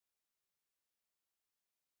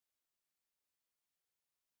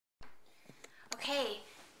Okay,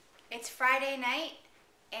 it's Friday night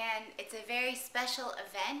and it's a very special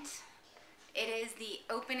event. It is the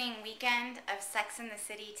opening weekend of Sex and the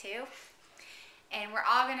City 2. And we're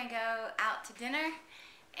all gonna go out to dinner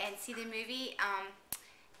and see the movie.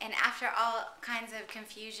 And after all kinds of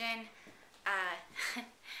confusion,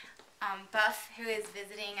 Buff, who is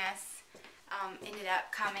visiting us, ended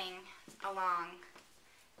up coming along.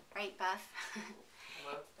 Right, Buff?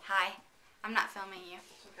 Hello? Hi. I'm not filming you.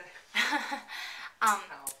 Okay.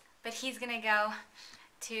 But he's gonna go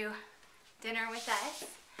to dinner with us.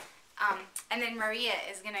 And then Maria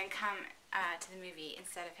is gonna come to the movie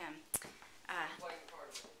instead of him.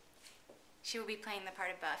 She will be playing the part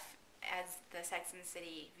of Buff as the Sex and the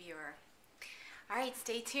City viewer. Alright,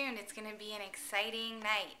 stay tuned. It's gonna be an exciting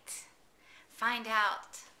night. Find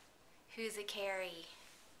out who's a Carrie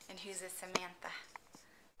and who's a Samantha.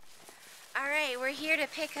 Alright, we're here to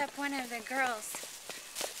pick up one of the girls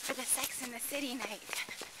for the Sex and the City night.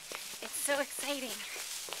 It's so exciting.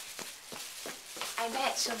 I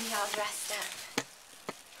bet she'll be all dressed up.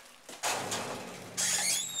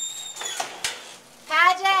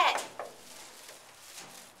 Paget!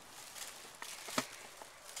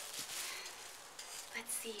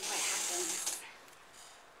 Let's see what happens.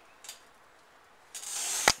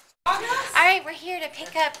 Alright, we're here to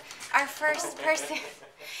pick up our first person.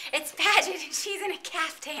 It's Paget and she's in a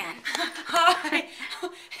caftan. Hi.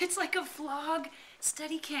 It's like a vlog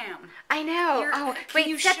steady cam. I know.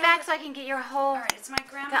 Wait, step back so I can get your whole... Alright, it's my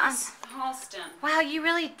grandma's Halston. Wow, you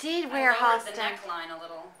really did wear Halston. I lowered the neckline a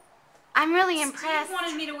little. I'm really impressed. Steve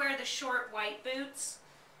wanted me to wear the short white boots.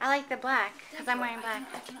 I like the black, because I'm wearing black.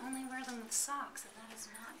 I can only wear them with socks, and that is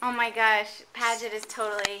not... Oh my gosh, Paget is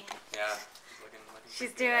totally... Yeah.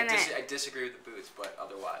 She's doing it. I disagree with the boots, but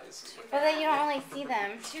otherwise. Well, then you don't really see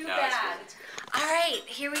them. Too bad. All right,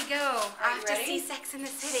 here we go. Off to see Sex in the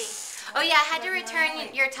City. Oh yeah, I had to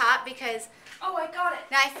return your top because... Oh, I got it.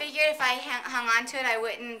 Now I figured if I hung on to it, I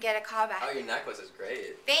wouldn't get a call back. Oh, your necklace is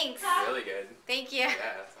great. Thanks. Really good. Thank you.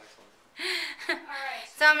 Yeah, that's excellent. All right.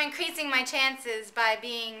 So I'm increasing my chances by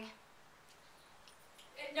being...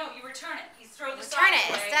 No, you return it. You throw the Return sides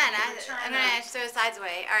it. away. It's done. I'm going to throw the sides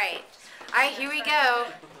away. All right. All right, here we go.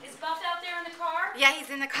 Is Buff out there in the car? Yeah, he's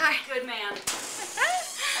in the car. Good man. All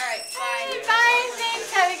right, Bye. bye. Bye. Thanks.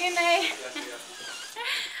 Have a good night.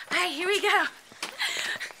 All right, here we go.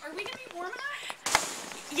 Are we going to be warm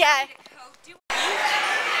enough? Yeah.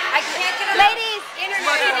 I can't get Ladies,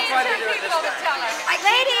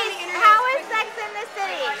 Ladies, how is Sex in the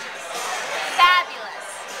City? Fabulous.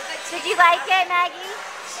 Did you like it, Maggie?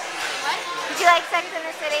 What? Did you like Sex in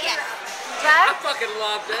the City? Yes. I fucking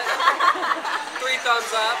loved it. 3 thumbs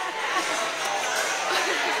up.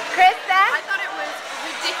 Krista? I thought it was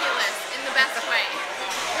ridiculous in the best way.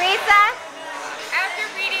 Risa? After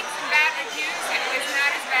reading some bad reviews, it was not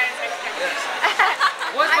as bad as I expected.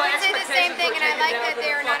 I would say the same thing, and I like that they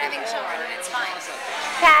are not having children. It's fine.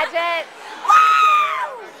 Paget?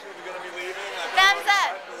 Wow! Thumbs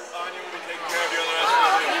up.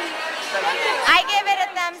 I give it a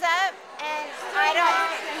thumbs up, and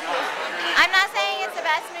I'm not saying it's the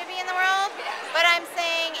best movie in the world, but I'm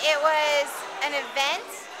saying it was an event.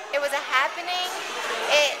 It was a happening.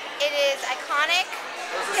 It is iconic.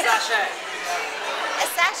 It was a sachet. A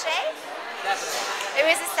sachet? Definitely. It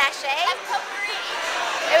was a sachet? A potpourri.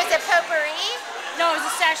 It was a potpourri? No, it was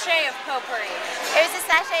a sachet of potpourri. It was a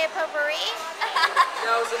sachet of potpourri?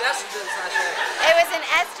 No, it was an estrogen sachet. It was an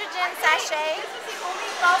estrogen sachet? This is the only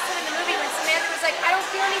falsehood in the movie when Samantha was like, I don't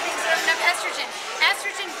feel anything because I don't have enough estrogen.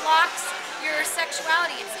 Estrogen blocks your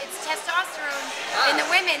sexuality. It's testosterone in the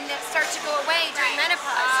women that start to go away during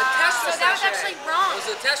menopause. So that was actually wrong. It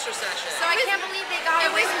was a tester sachet. So I can't believe they got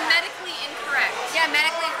away with it. It was medically incorrect. Yeah,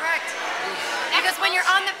 medically incorrect. Because when you're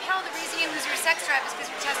on the pill, the reason you lose your sex drive is because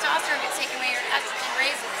your testosterone gets taken away, your estrogen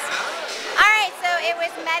raises. Alright, so it was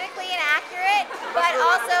medically inaccurate, but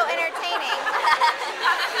also entertaining.